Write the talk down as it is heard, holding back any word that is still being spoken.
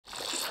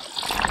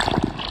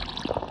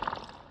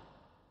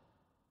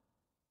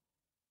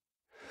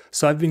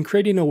So I've been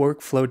creating a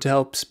workflow to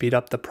help speed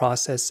up the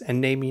process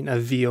and naming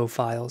of VO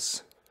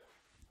files.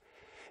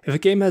 If a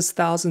game has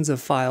thousands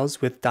of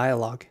files with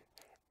dialogue,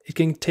 it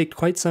can take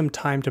quite some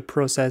time to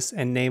process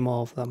and name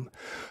all of them,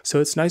 so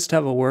it's nice to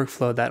have a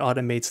workflow that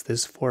automates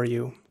this for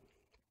you.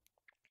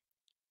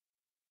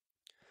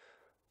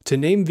 To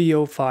name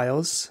VO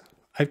files,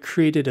 I've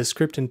created a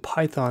script in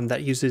Python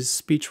that uses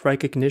speech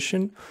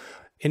recognition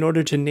in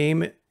order to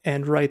name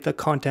and write the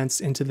contents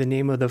into the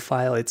name of the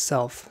file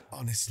itself.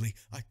 Honestly,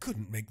 I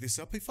couldn't make this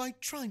up if I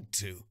tried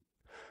to.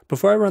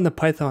 Before I run the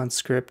Python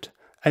script,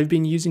 I've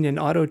been using an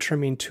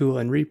auto-trimming tool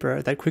in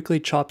Reaper that quickly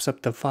chops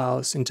up the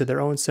files into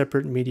their own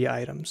separate media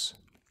items.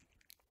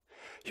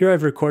 Here I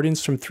have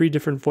recordings from 3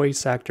 different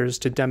voice actors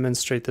to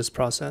demonstrate this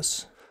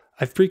process.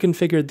 I've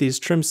pre-configured these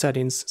trim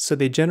settings so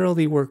they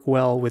generally work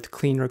well with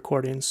clean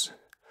recordings.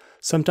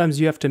 Sometimes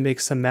you have to make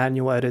some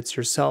manual edits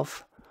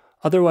yourself,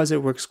 otherwise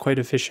it works quite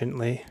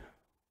efficiently.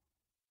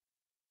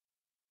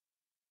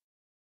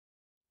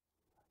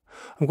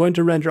 I'm going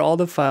to render all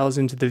the files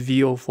into the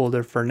VO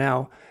folder for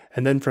now,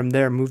 and then from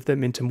there move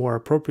them into more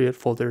appropriate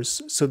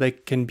folders so they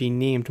can be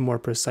named more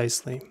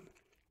precisely.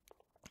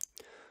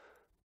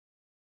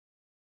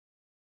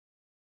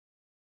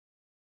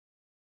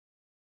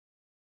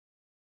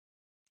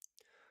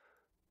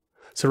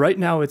 So right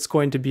now it's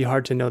going to be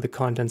hard to know the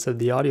contents of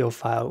the audio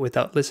file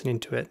without listening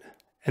to it,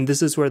 and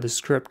this is where the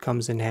script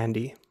comes in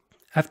handy.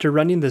 After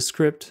running the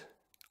script,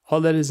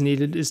 all that is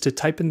needed is to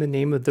type in the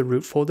name of the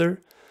root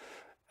folder.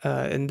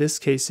 In this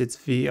case it's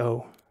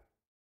VO.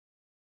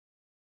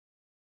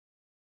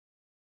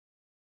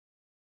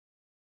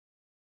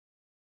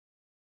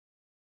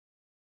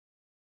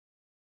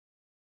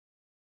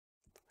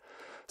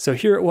 So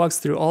here it walks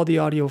through all the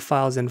audio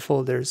files and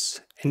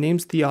folders and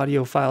names the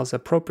audio files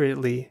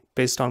appropriately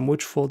based on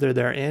which folder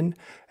they're in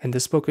and the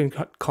spoken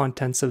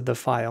contents of the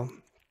file.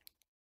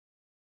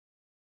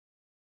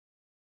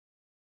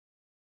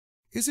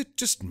 Is it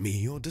just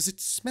me, or does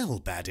it smell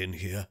bad in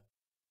here?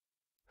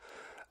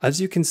 As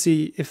you can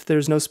see, if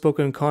there's no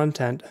spoken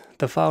content,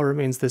 the file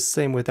remains the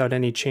same without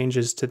any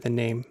changes to the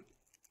name.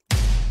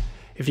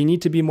 If you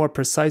need to be more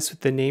precise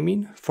with the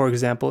naming, for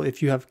example,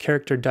 if you have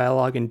character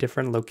dialogue in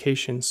different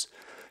locations,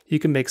 you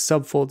can make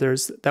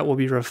subfolders that will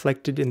be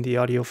reflected in the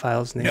audio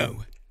file's name.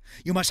 No,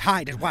 you must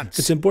hide at once.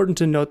 It's important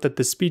to note that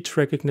the speech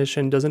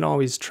recognition doesn't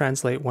always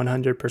translate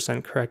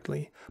 100%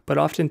 correctly, but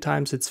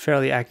oftentimes it's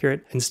fairly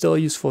accurate and still a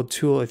useful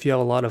tool if you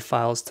have a lot of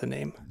files to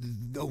name.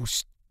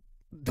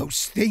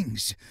 Those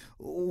things,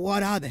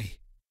 what are they?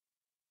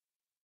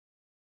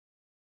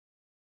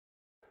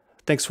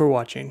 Thanks for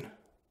watching.